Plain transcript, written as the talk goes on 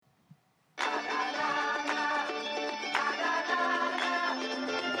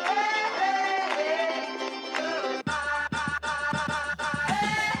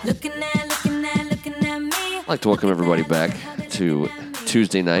like to welcome everybody back to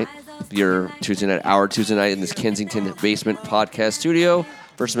Tuesday night, our Tuesday night in this Kensington Basement Podcast Studio.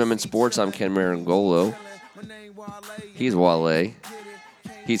 First Amendment Sports, I'm Ken Marangolo. He's Wale.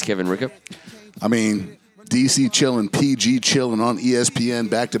 He's Kevin Ricka. I mean, DC chilling, PG chilling on ESPN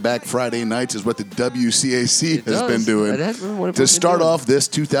back-to-back Friday nights is what the WCAC has been doing. To start off this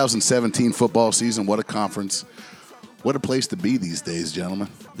 2017 football season, what a conference. What a place to be these days, gentlemen.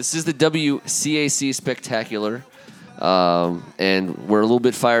 This is the WCAC Spectacular, and we're a little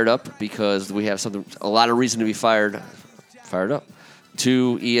bit fired up because we have a lot of reason to be fired up.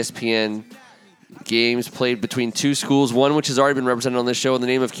 2 ESPN games played between 2 schools, one which has already been represented on this show in the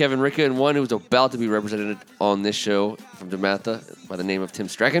name of Kevin Ricka, and one who's about to be represented on this show from DeMatha by the name of Tim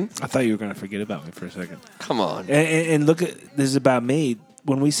Strachan. I thought you were going to forget about me for a second. Come on. And look, this is about me.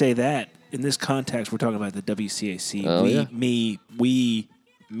 When we say that, in this context, we're talking about the WCAC. Oh, yeah. We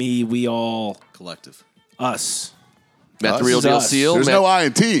all. Collective. Us. Matt the Real Deal Seal. There's no I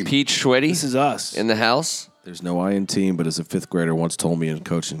in team. Pete Schweddy. This is us. In the house. There's no I in team, but as a 5th grader once told me in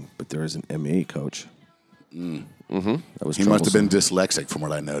coaching, but there is an ME coach. Mm-hmm. He must have been dyslexic from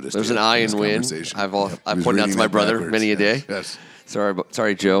what I noticed. There's an I in win. I've pointed out to my brother many a day. Yes.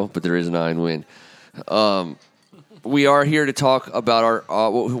 Sorry, Joe, but there is an I in win. We are here to talk about our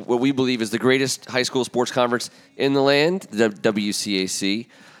what we believe is the greatest high school sports conference in the land, the WCAC.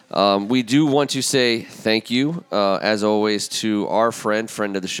 We do want to say thank you, as always, to our friend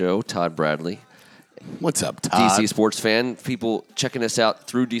of the show, Todd Bradley. What's up, Todd? DC Sports Fan. People checking us out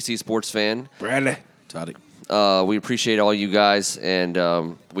through DC Sports Fan. Bradley. Toddy. We appreciate all you guys,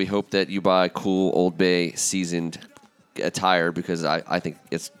 and we hope that you buy cool Old Bay seasoned attire because I think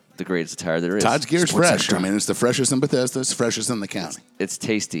it's the greatest attire there is. Todd's gear is fresh. I mean, it's the freshest in Bethesda. It's freshest in the county. It's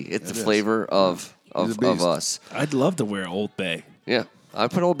tasty. It's the flavor of us. I'd love to wear Old Bay. Yeah. I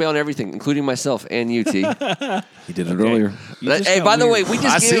put Old Bay on everything, including myself and UT. He did it earlier. Hey, by the way, we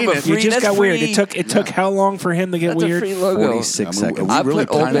just gave him a free. You just got weird. Free. It took how long for him to get that's weird? A free logo. 46 seconds. Are we really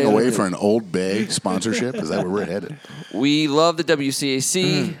pining away for an Old Bay sponsorship? Is that where we're headed? We love the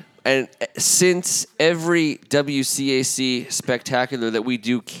WCAC, and since every WCAC spectacular that we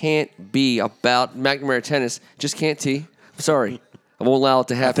do can't be about McNamara tennis, just can't. I'm sorry, I won't allow it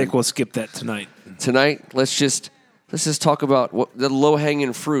to happen. I think we'll skip that tonight. Tonight, let's just talk about the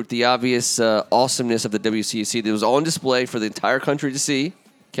low-hanging fruit, the obvious awesomeness of the WCAC that was on display for the entire country to see.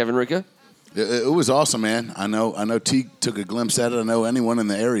 Kevin Ricka? It was awesome, man. I know T took a glimpse at it. I know anyone in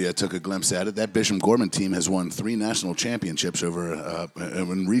the area took a glimpse at it. That Bishop Gorman team has won 3 national championships over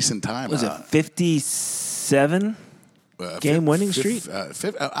in recent time. Was it 57 game winning streak?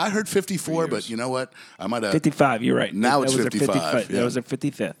 I heard 54, but you know what? I might have 55. You're right. Now it's 55. That was their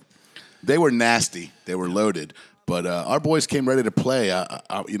 55th. They were nasty. They were loaded. But our boys came ready to play.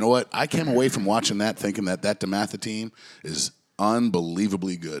 You know what? I came away from watching that thinking that DeMatha team is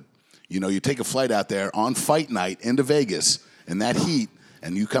unbelievably good. You know, you take a flight out there on fight night into Vegas in that heat,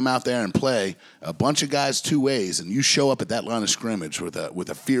 and you come out there and play a bunch of guys 2 ways, and you show up at that line of scrimmage with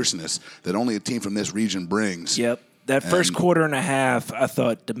a fierceness that only a team from this region brings. Yep. That first quarter and a half, I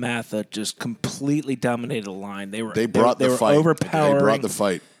thought DeMatha just completely dominated the line. They brought the fight. Overpowering. They brought the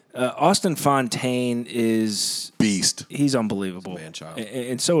fight. Austin Fontaine is beast. He's unbelievable, man-child,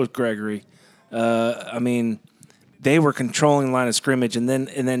 and so is Gregory. I mean, they were controlling the line of scrimmage, and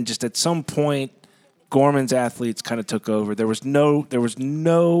then just at some point, Gorman's athletes kind of took over. There was no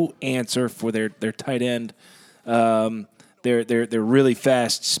answer for their tight end. They're really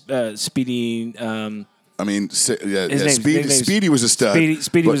fast, speedy. Speedy was a stud.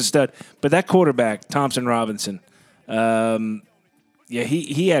 Speedy was a stud. But that quarterback, Thompson Robinson. Yeah,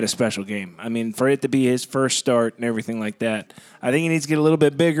 he had a special game. I mean, for it to be his first start and everything like that, I think he needs to get a little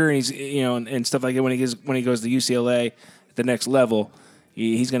bit bigger. And he's and stuff like that when he goes to UCLA at the next level,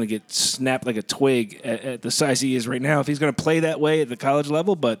 he's going to get snapped like a twig at the size he is right now. If he's going to play that way at the college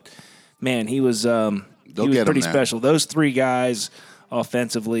level, but man, he was pretty special. Those 3 guys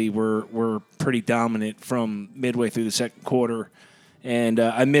offensively were pretty dominant from midway through the second quarter, and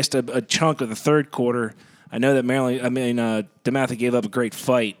I missed a chunk of the third quarter. I know that DeMatha gave up a great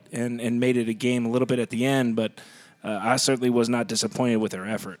fight and made it a game a little bit at the end, but I certainly was not disappointed with their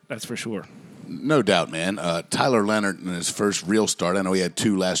effort. That's for sure. No doubt, man. Tyler Leonard in his first real start. I know he had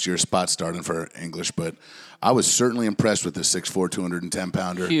 2 last year spots starting for English, but I was certainly impressed with the 6'4",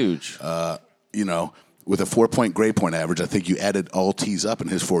 210-pounder. Huge. with a 4-point grade point average. I think you added all T's up in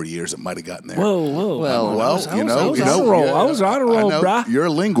his 4 years. It might have gotten there. Whoa. Well, I was on a roll, bro. You're a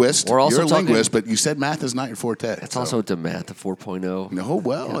linguist. We're also you're a talking- linguist, but you said math is not your forte. It's also DeMatha 4.0. No,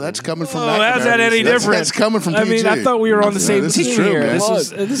 well, that's coming from Oh, that. how's that any different? That's coming from I PG. mean, I thought we were on the same this team is true, here. man.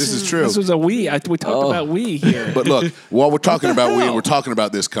 This is true. This was a we. We talked about we here. But look, while we're talking about we and we're talking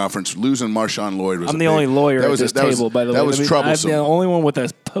about this conference, losing Marshawn Lloyd was I'm the only lawyer at this table, by the way. That was troublesome. I'm the only one with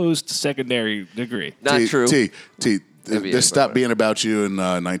a post-secondary degree. Not true. This stopped being about you in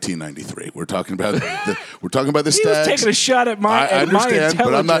 1993. We're talking about the He was Stags. taking a shot at my I understand,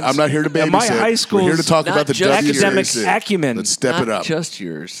 but I'm not here to babysit. And my high school's We're here to talk about the academic WCAC. acumen. Let's step Not it up. just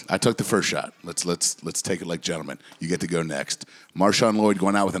yours. I took the first shot. Let's take it like gentlemen. You get to go next. Marshawn Lloyd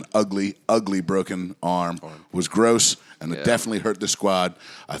going out with an ugly broken arm was gross, and it definitely hurt the squad.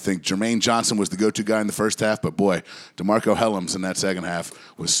 I think Jermaine Johnson was the go-to guy in the first half, but boy, DeMarco Helms in that second half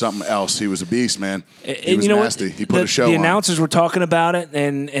was something else. He was a beast, man. He was nasty. He put a show on. The announcers were talking about it,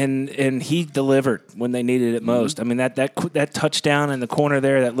 and he delivered when they needed it most. I mean, that touchdown in the corner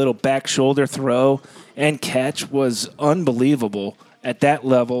there, that little back shoulder throw and catch was unbelievable at that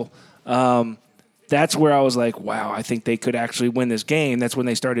level. That's where I was like, wow, I think they could actually win this game. That's when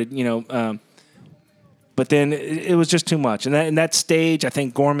they started, but then it was just too much. And that stage, I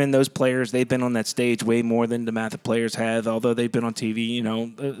think Gorman, those players, they've been on that stage way more than DeMatha players have, although they've been on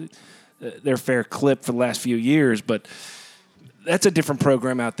TV, their fair clip for the last few years. But that's a different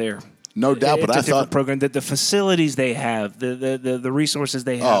program out there. No doubt, but I thought program that the facilities they have, the resources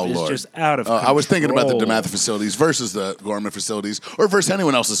they have is just out of control. I was thinking about the DeMatha facilities versus the Gorman facilities, or versus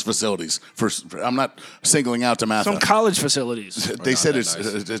anyone else's facilities. I'm not singling out DeMatha. Some college facilities. They said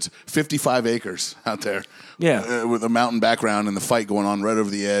it's 55 acres out there. Yeah, with a mountain background and the fight going on right over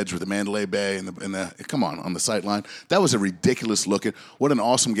the edge with the Mandalay Bay and the come on the sight line. That was a ridiculous looking. What an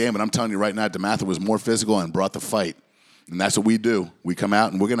awesome game! And I'm telling you right now, DeMatha was more physical and brought the fight. And that's what we do. We come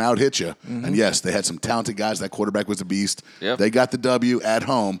out and we're going to out-hit you. Mm-hmm. And, yes, they had some talented guys. That quarterback was a beast. Yep. They got the W at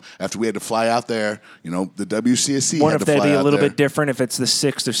home after we had to fly out there. The WCAC Wonder had to fly out there. if that'd be a little bit different if it's the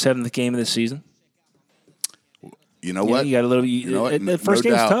 6th or 7th game of the season. You know what? You got a little. The first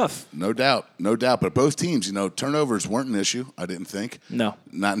game's tough. No doubt. But both teams, turnovers weren't an issue. I didn't think. No,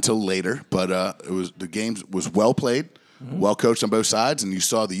 not until later. But the game was well played. Mm-hmm. Well coached on both sides, and you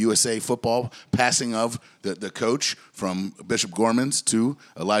saw the USA football passing of the coach from Bishop Gorman's to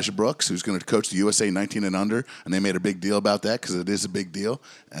Elijah Brooks, who's going to coach the USA 19 and under, and they made a big deal about that because it is a big deal.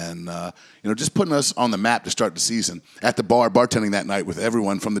 And just putting us on the map to start the season. At the bar, bartending that night with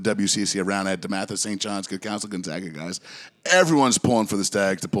everyone from the WCC around at DeMatha, St. John's, Good Counsel, Gonzaga guys. Everyone's pulling for the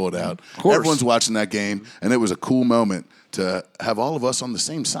Stags to pull it out. Everyone's watching that game, and it was a cool moment to have all of us on the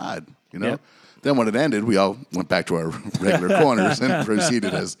same side. Yep. Then when it ended, we all went back to our regular corners and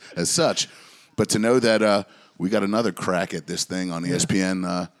proceeded as such. But to know that we got another crack at this thing on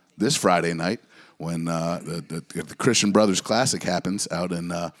ESPN this Friday night when the Christian Brothers Classic happens out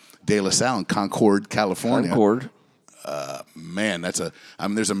in De La Salle in Concord, California. Man,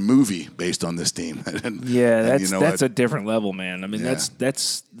 there's a movie based on this team. That's a different level, man. I mean, that's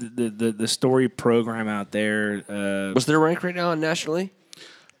the story program out there. What's their rank right now nationally?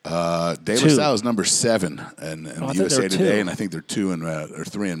 De La Salle is number 7 in the USA Today, and I think they're 2 or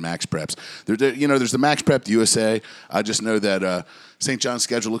 3 in Max Preps. There's the Max Prep, the USA. I just know that St. John's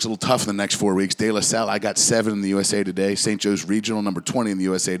schedule looks a little tough in the next 4 weeks. De La Salle, I got 7 in the USA Today. St. Joe's Regional, number 20 in the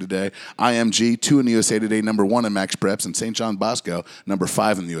USA Today. IMG, 2 in the USA Today, number 1 in Max Preps. And St. John Bosco, number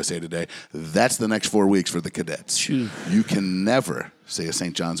 5 in the USA Today. That's the next 4 weeks for the cadets. Shoo. You can never say a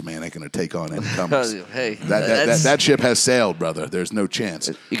St. John's man ain't going to take on incomers. Hey, that ship has sailed, brother. There's no chance.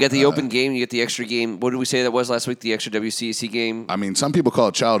 You got the open game. You get the extra game. What did we say that was last week? The extra WCAC game? I mean, some people call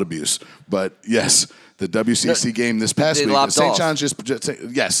it child abuse, but yes, the WCAC game this past week. St. John's just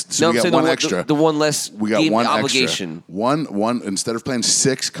yes. So we got one extra. The one less we got game one obligation. Extra. One instead of playing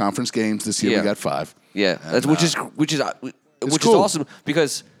 6 conference games this year, we got 5. Yeah, and, which is cool. awesome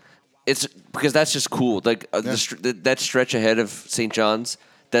because that's just cool. Like that stretch ahead of St. John's,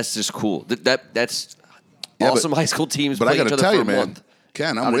 that's just cool. That's awesome. High school teams. But play I got to each other tell for you, a man, month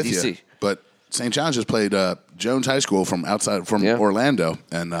Ken, I'm with you. But St. John's just played Jones High School from Orlando,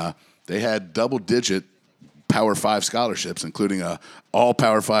 and they had double-digit Power 5 scholarships, including a all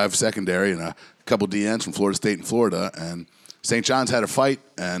Power 5 secondary and a couple DNs from Florida State and Florida. And St. John's had a fight,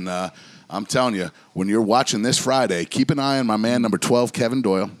 and I'm telling you, when you're watching this Friday, keep an eye on my man, number 12, Kevin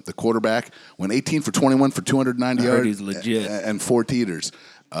Doyle, the quarterback. Went 18 for 21 for 290 yards. He's legit. And 4 teeters.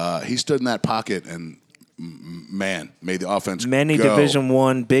 He stood in that pocket and, man, made the offense Many go. Division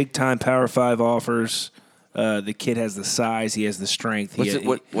I, big-time Power 5 offers. The kid has the size. He has the strength. What's he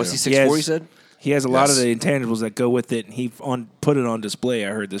 6'4", you said? He has a lot of Yes. the intangibles that go with it, and he put it on display,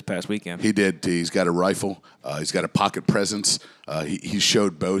 I heard, this past weekend. He did. He's got a rifle. He's got a pocket presence. He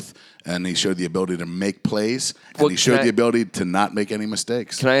showed both, and he showed the ability to make plays, and he showed the ability to not make any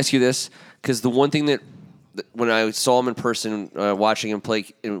mistakes. Can I ask you this? Because the one thing that when I saw him in person, watching him play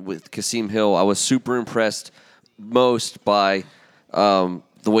with Kasim Hill, I was super impressed most by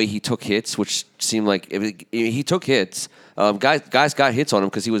the way he took hits, which seemed like he took hits. Guys got hits on him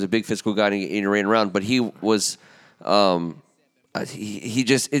because he was a big physical guy and he ran around, but he was he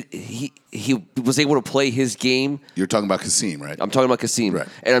was able to play his game. You're talking about Kasim, right? I'm talking about Kasim, right.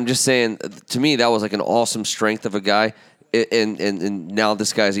 And I'm just saying, to me, that was like an awesome strength of a guy. And now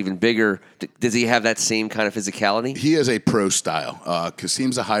this guy's even bigger. Does he have that same kind of physicality? He is a pro style.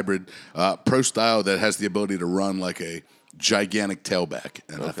 Kasim's a hybrid pro style that has the ability to run like a gigantic tailback.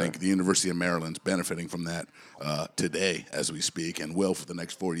 And I think the University of Maryland's benefiting from that today as we speak and will for the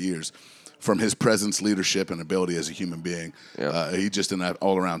next 4 years. From his presence, leadership, and ability as a human being. He's just an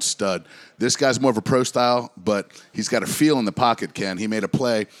all-around stud. This guy's more of a pro style, but he's got a feel in the pocket, Ken. He made a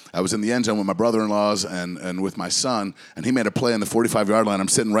play. I was in the end zone with my brother-in-laws and with my son, and he made a play in the 45-yard line. I'm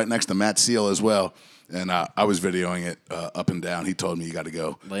sitting right next to Matt Seal as well. And I was videoing it up and down. He told me you got to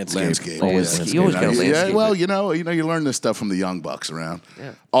go landscape. Always, you always got to landscape. Yeah, well, you learn this stuff from the young bucks around.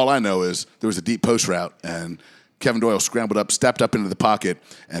 Yeah. All I know is there was a deep post route, and Kevin Doyle scrambled up, stepped up into the pocket,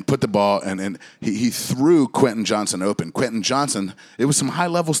 and put the ball, and he threw Quentin Johnson open. Quentin Johnson, it was some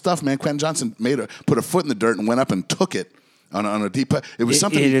high-level stuff, man. Quentin Johnson put a foot in the dirt and went up and took it on a deep. It was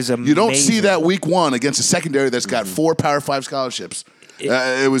something it is you don't see amazing. that week one against a secondary that's got 4 Power 5 scholarships.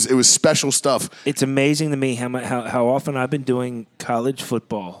 It was special stuff. It's amazing to me how often I've been doing college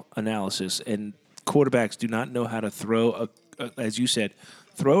football analysis, and quarterbacks do not know how to throw, as you said,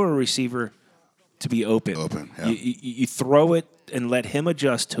 throw a receiver to be open. Yeah. You throw it and let him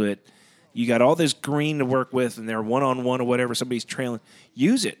adjust to it. You got all this green to work with, and they're one-on-one or whatever, somebody's trailing.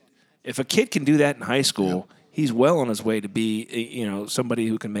 Use it. If a kid can do that in high school, he's well on his way to be, somebody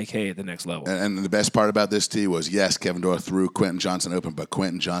who can make hay at the next level. And the best part about this, T, was, yes, Kevin Doyle threw Quentin Johnson open, but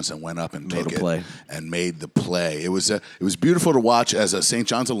Quentin Johnson went up and took it and made the play. It was beautiful to watch as a St.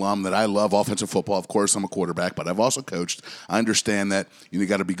 John's alum that I love offensive football. Of course, I'm a quarterback, but I've also coached. I understand that you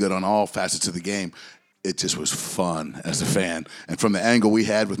got to be good on all facets of the game. It just was fun as a fan. And from the angle we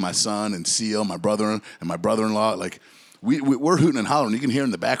had with my son and Seal, my brother and my brother-in-law, like, we're hooting and hollering. You can hear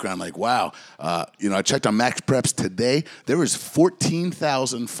in the background, like, wow. I checked on Max Preps today. There was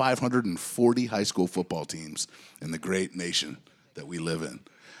 14,540 high school football teams in the great nation that we live in.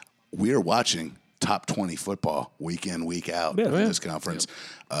 We are watching top 20 football week in, week out in this conference.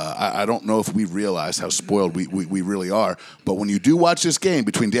 I don't know if we realize how spoiled we really are. But when you do watch this game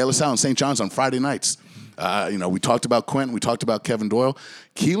between De La Salle and St. John's on Friday nights, we talked about Quentin. We talked about Kevin Doyle.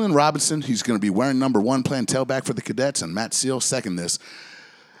 Keelan Robinson, he's going to be wearing number 1, playing tailback for the Cadets, and Matt Seal second this.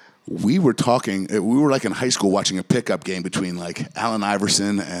 We were like in high school watching a pickup game between like Allen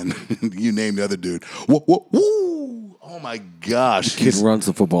Iverson and you name the other dude. Woo! Oh my gosh. Kid runs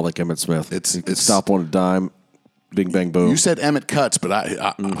the football like Emmitt Smith. It's stop on a dime. Bing, bang, boom. You said Emmett Cutts, but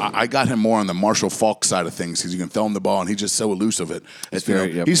I got him more on the Marshall Falk side of things because you can throw him the ball, and he's just so elusive. He's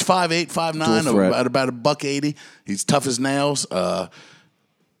 5'8", 5'9", at about $180. He's tough as nails.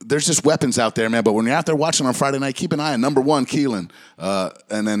 There's just weapons out there, man. But when you're out there watching on Friday night, keep an eye on number 1, Keelan.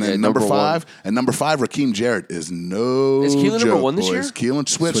 And then number 5. And number 5, Rakeem Jarrett is no Is Keelan joke, number 1 this boys. year? Keelan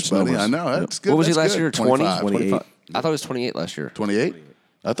switched, buddy. numbers. I know. That's good. What was he That's last good. year? 20? 25. I thought it was 28 last year. 28?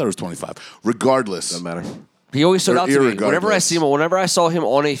 I thought it was 25. Regardless. Doesn't matter. He always stood out to me. Irregardless. Whenever I saw him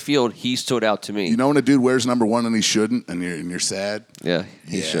on a field, he stood out to me. You know when a dude wears number 1 and he shouldn't, and you're sad? Yeah,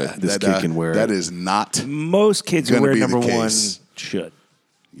 he should. This kid can wear it. That is not Most kids who gonna wear be the number 1 case. should.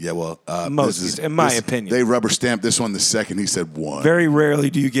 Yeah, well, Most kids, in my opinion. They rubber stamped this one the second he said 1. Very rarely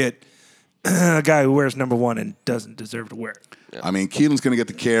do you get a guy who wears number 1 and doesn't deserve to wear it. I mean, Keelan's going to get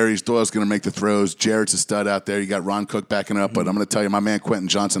the carries. Doyle's going to make the throws. Jarrett's a stud out there. You got Ron Cook backing up. But I'm going to tell you, my man Quentin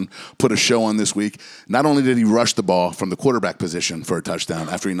Johnson put a show on this week. Not only did he rush the ball from the quarterback position for a touchdown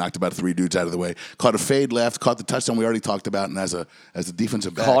after he knocked about 3 dudes out of the way, caught a fade left, caught the touchdown we already talked about, and as a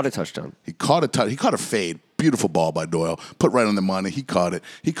defensive back. Caught a touchdown. He caught a fade. Beautiful ball by Doyle. Put right on the money. He caught it.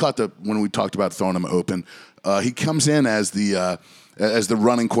 He caught when we talked about throwing him open. He comes in as the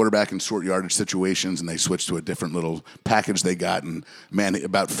running quarterback in short yardage situations, and they switched to a different little package they got, and, man,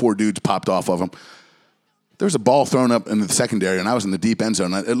 about 4 dudes popped off of him. There's a ball thrown up in the secondary, and I was in the deep end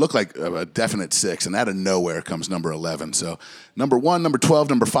zone. It looked like a definite 6, and out of nowhere comes number 11. So number 1, number 12,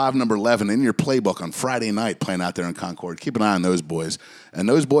 number 5, number 11 in your playbook on Friday night playing out there in Concord. Keep an eye on those boys. And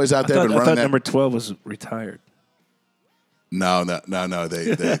those boys out there have been running I thought number 12 was retired. No.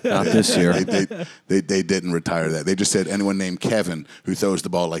 They Not this year. They didn't retire that. They just said anyone named Kevin who throws the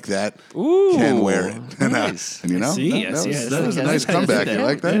ball like that can wear it. Nice. And you know, that was a nice comeback. You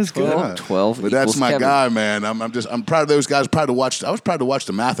like that? That's good. Yeah. 12 But that's equals my Kevin. guy, man. I'm proud of those guys. I was proud to watch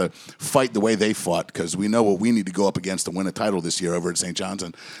DeMatha fight the way they fought because we know what we need to go up against to win a title this year over at St. John's.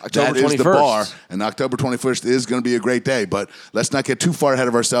 And October that is the 21st. bar. And October 21st is going to be a great day. But let's not get too far ahead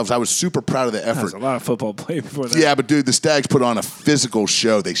of ourselves. I was super proud of the effort. There's a lot of football played before that. Yeah, but dude, the Stags put on a physical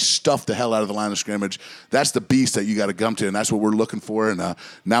show. They stuffed the hell out of the line of scrimmage. That's the beast that you got to come to, and that's what we're looking for. And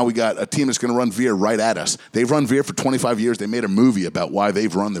now we got a team that's going to run veer right at us. They've run veer for 25 years. They made a movie about why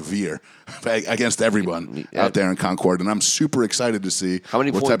they've run the veer against everyone out there in Concord, and I'm super excited to see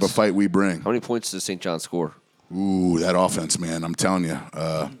what type of fight we bring. How many points does St. John score? Ooh, that offense, man. I'm telling you.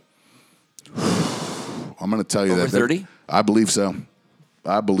 I'm going to tell you Over that. 30? I believe so.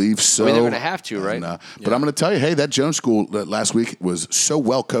 I believe so. I mean, they're going to have to, right? But I'm going to tell you, hey, that Jones School last week was so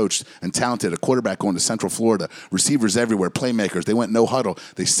well coached and talented. A quarterback going to Central Florida, receivers everywhere, playmakers. They went no huddle.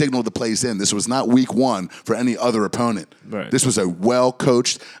 They signaled the plays in. This was not week one for any other opponent. Right. This was a well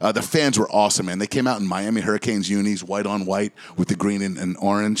coached. The fans were awesome, man. They came out in Miami Hurricanes unis, white on white with the green and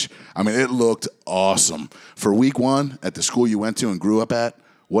orange. I mean, it looked awesome for week one at the school you went to and grew up at.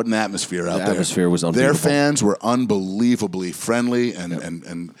 What an atmosphere out there. The atmosphere was unbelievable. Their fans were unbelievably friendly,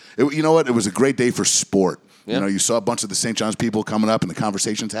 and it, you know what? It was a great day for sport. Yeah. You know, you saw a bunch of the St. John's people coming up, and the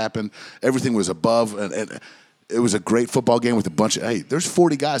conversations happened. Everything was above, and it was a great football game with a bunch of, hey, there's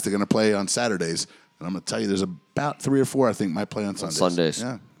 40 guys that are going to play on Saturdays, and I'm going to tell you, there's about 3 or 4, I think, might play on Sundays.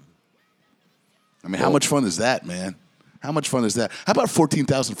 Yeah. I mean, how much fun is that, man? How much fun is that? How about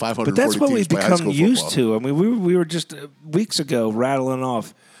 14,540 But that's what teams we've play high become school used football? to. I mean, we were just weeks ago rattling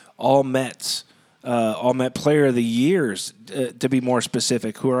off all Mets, all Met Player of the Years, to be more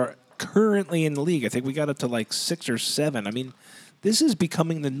specific, who are currently in the league. I think we got up to like 6 or 7. I mean, this is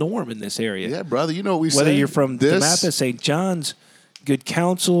becoming the norm in this area. Yeah, brother. You know what we say? Whether you're from DeMatha, St. John's, Good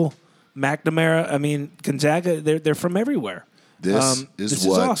Counsel, McNamara, I mean, Gonzaga, they're from everywhere. This is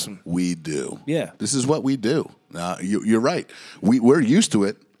what awesome. we do. Yeah. This is what we do. You're right. We're used to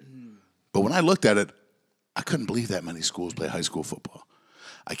it. But when I looked at it, I couldn't believe that many schools play high school football.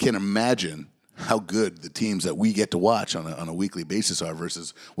 I can't imagine how good the teams that we get to watch on a weekly basis are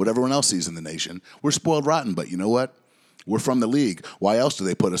versus what everyone else sees in the nation. We're spoiled rotten, but you know what? We're from the league. Why else do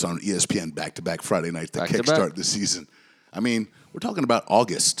they put us on ESPN back-to-back Friday nights to kickstart the season? I mean, we're talking about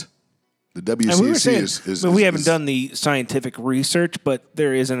August. The WCAC is we haven't done the scientific research, but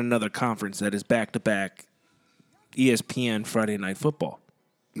there isn't another conference that is back-to-back ESPN Friday Night Football.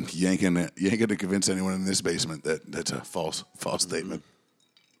 You ain't gonna convince anyone in this basement that that's a false statement.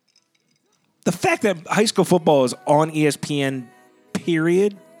 The fact that high school football is on ESPN,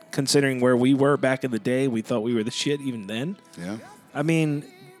 period, considering where we were back in the day, we thought we were the shit even then. Yeah. I mean,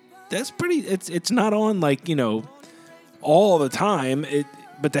 that's pretty. It's not on like all the time.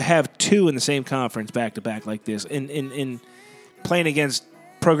 But to have 2 in the same conference back to back like this, and playing against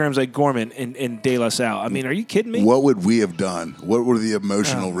programs like Gorman and De La Salle, I mean, are you kidding me? What would we have done? What were the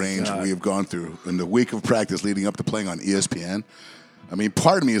emotional range we have gone through in the week of practice leading up to playing on ESPN? I mean,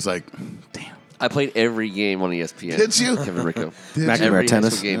 part of me is like, damn. I played every game on ESPN. Did you? Kevin Rico. McNamara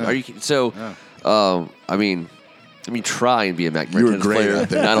tennis. high school game. Are you so? I mean, try and be a McNamara You were tennis great player, out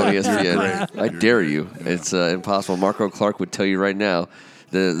there. not on You're ESPN. great. I dare you. It's impossible. Marco Clark would tell you right now.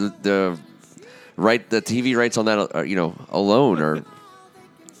 The TV rights on that alone are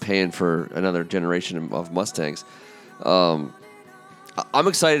paying for another generation of Mustangs. I'm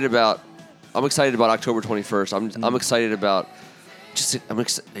excited about October 21st. I'm excited about I'm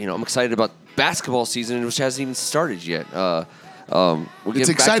excited about basketball season, which hasn't even started yet. It's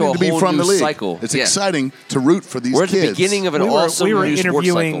exciting to be from the league. Cycle. It's exciting to root for these kids. We're at the beginning of an awesome we were new sports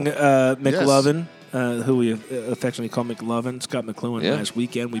interviewing cycle. McLovin, who we affectionately call McLovin, Scott McLuhan, last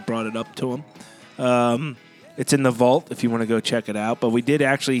weekend. We brought it up to him. It's in the vault if you want to go check it out. But we did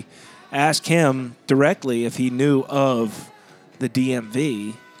actually ask him directly if he knew of the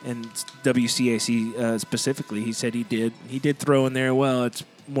DMV and WCAC specifically. He said he did. He did throw in there, well, it's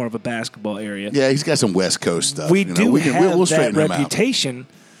more of a basketball area. Yeah, he's got some West Coast stuff. We do have we'll that straighten him out. reputation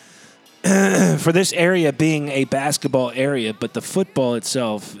for this area being a basketball area, but the football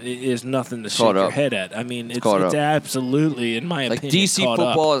itself is nothing to shake your head at. I mean, it's absolutely, in my opinion, DC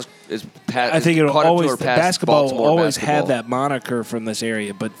football is I think it'll always basketball will Baltimore always basketball. have that moniker from this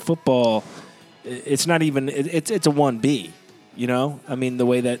area, but football, it's not even. It's a 1B. You know, I mean, the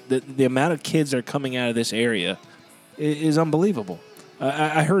way that the amount of kids that are coming out of this area is unbelievable.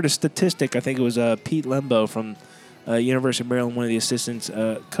 I heard a statistic. I think it was Pete Lembo from University of Maryland, one of the assistants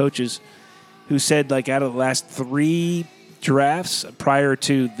coaches, who said like out of the last 3 drafts prior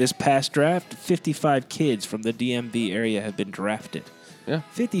to this past draft, 55 kids from the DMV area have been drafted. Yeah.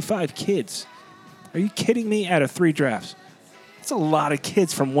 55 kids. Are you kidding me? Out of 3 drafts. That's a lot of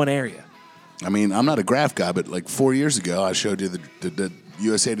kids from one area. I mean, I'm not a graph guy, but like 4 years ago, I showed you the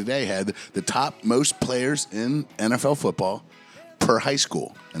USA Today had the top most players in NFL football per high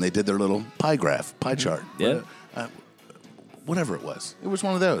school, and they did their little pie chart. Yeah. Whatever it was. It was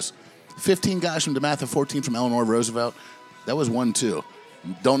one of those. 15 guys from DeMatha, 14 from Eleanor Roosevelt. That was 1-2.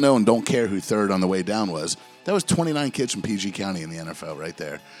 Don't know and don't care who third on the way down was. That was 29 kids from PG County in the NFL right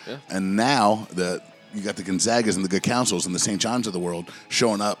there. Yeah. And now you got the Gonzagas and the Good Counsels and the St. John's of the world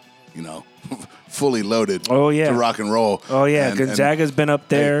showing up, fully loaded to rock and roll. Oh, yeah. Gonzaga's been up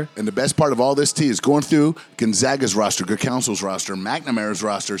there. And the best part of all this, T, is going through Gonzaga's roster, Good Counsel's roster, McNamara's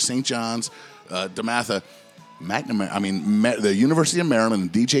roster, St. John's, DeMatha. The University of Maryland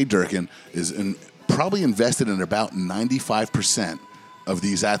and DJ Durkin is probably invested in about 95% of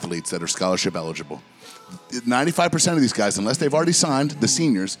these athletes that are scholarship eligible. 95% of these guys, unless they've already signed, the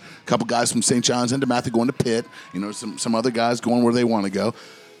seniors, a couple guys from St. John's and DeMatha going to Pitt, some other guys going where they want to go.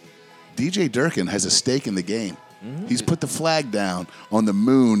 DJ Durkin has a stake in the game. Mm-hmm. He's put the flag down on the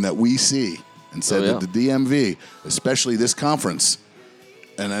moon that we see and said that the DMV, especially this conference,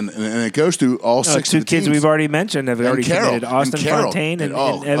 and it goes through all 6 two of the kids teams. we've already mentioned have already committed, Austin Fontaine and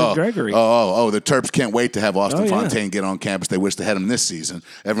Evan Gregory. The Terps can't wait to have Austin Fontaine get on campus. They wish they had him this season.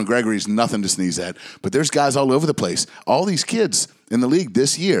 Evan Gregory's nothing to sneeze at. But there's guys all over the place. All these kids in the league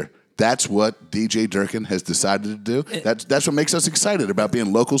this year. That's what DJ Durkin has decided to do. That's what makes us excited about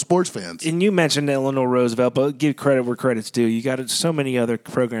being local sports fans. And you mentioned Eleanor Roosevelt, but give credit where credit's due. You got so many other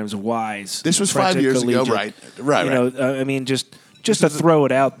programs. Wise. This was 5 years ago, right? Just to throw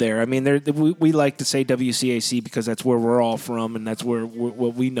it out there. I mean, we like to say WCAC because that's where we're all from and that's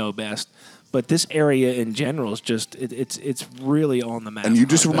what we know best. But this area in general is just it's really on the map. And you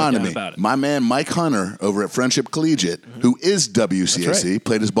just reminded me, my man Mike Hunter over at Friendship Collegiate, who is WCAC,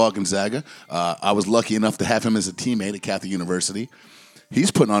 played his ball at Gonzaga. I was lucky enough to have him as a teammate at Catholic University.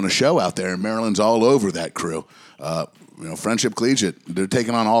 He's putting on a show out there, and Maryland's all over that crew. Friendship Collegiate, they're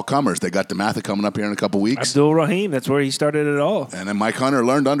taking on all comers. They got DeMatha coming up here in a couple weeks. Abdul Rahim, that's where he started it all. And then Mike Hunter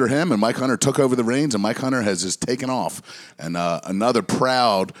learned under him, and Mike Hunter took over the reins, and Mike Hunter has just taken off. And another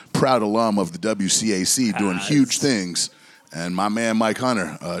proud alum of the WCAC doing huge things. And my man Mike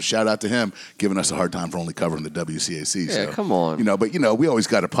Hunter, shout out to him, giving us a hard time for only covering the WCAC. Yeah, come on. But we always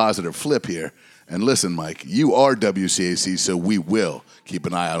got a positive flip here. And listen, Mike, you are WCAC, so we will keep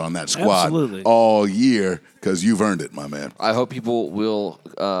an eye out on that squad all year because you've earned it, my man. I hope people will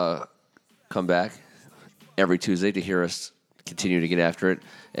come back every Tuesday to hear us continue to get after it.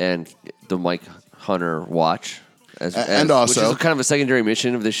 And the Mike Hunter watch. Also, which is kind of a secondary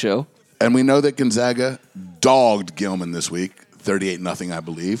mission of this show. And we know that Gonzaga dogged Gilman this week, 38-0, I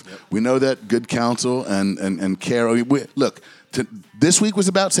believe. Yep. We know that Good Counsel and Carroll. This week was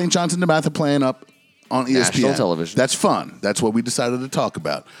about St. John's and DeMatha playing up on ESPN. National television. That's fun. That's what we decided to talk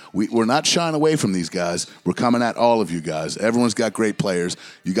about. We're not shying away from these guys. We're coming at all of you guys. Everyone's got great players.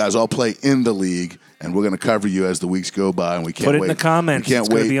 You guys all play in the league, and we're going to cover you as the weeks go by. And we can't wait. Put it in the comments. We can't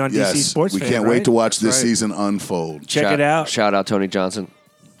it's wait. Going to be on DC Sports We Fan, can't wait to watch this season unfold. Check it out. Shout out Tony Johnson.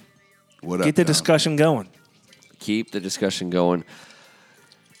 What up? Get the discussion going. Keep the discussion going.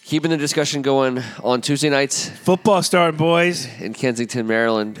 Keeping the discussion going on Tuesday nights. Football starting, boys. In Kensington,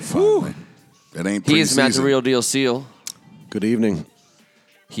 Maryland. It ain't he is Matt the Real Deal Seal. Good evening.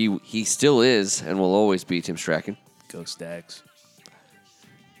 He still is and will always be Tim Strachan. Go Stags.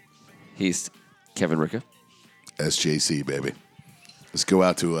 He's Kevin Ricca. SJC, baby. Let's go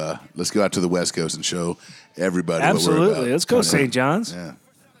out to the West Coast and show everybody Absolutely. what we're about. Let's go St. John's. Yeah.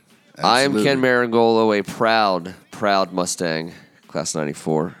 I am Ken Marangolo, a proud Mustang, class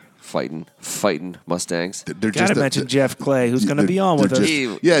 94, fighting Mustangs. Got to mention Jeff Clay, who's going to be on with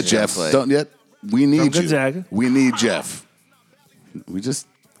us. Jeff. Clay. Don't yet. We need you. Gonzaga. We need Jeff.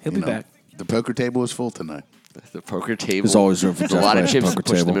 He'll be back. The poker table is full tonight. The poker table. There's always room for There's a lot of chips to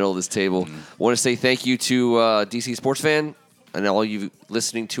push in the table. middle of this table. Want to say thank you to DC Sports Fan and all you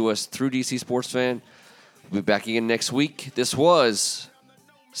listening to us through DC Sports Fan. We'll be back again next week. This was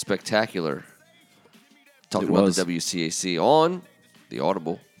Spectacular. Talking about the WCAC on the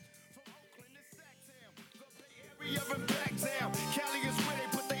Audible.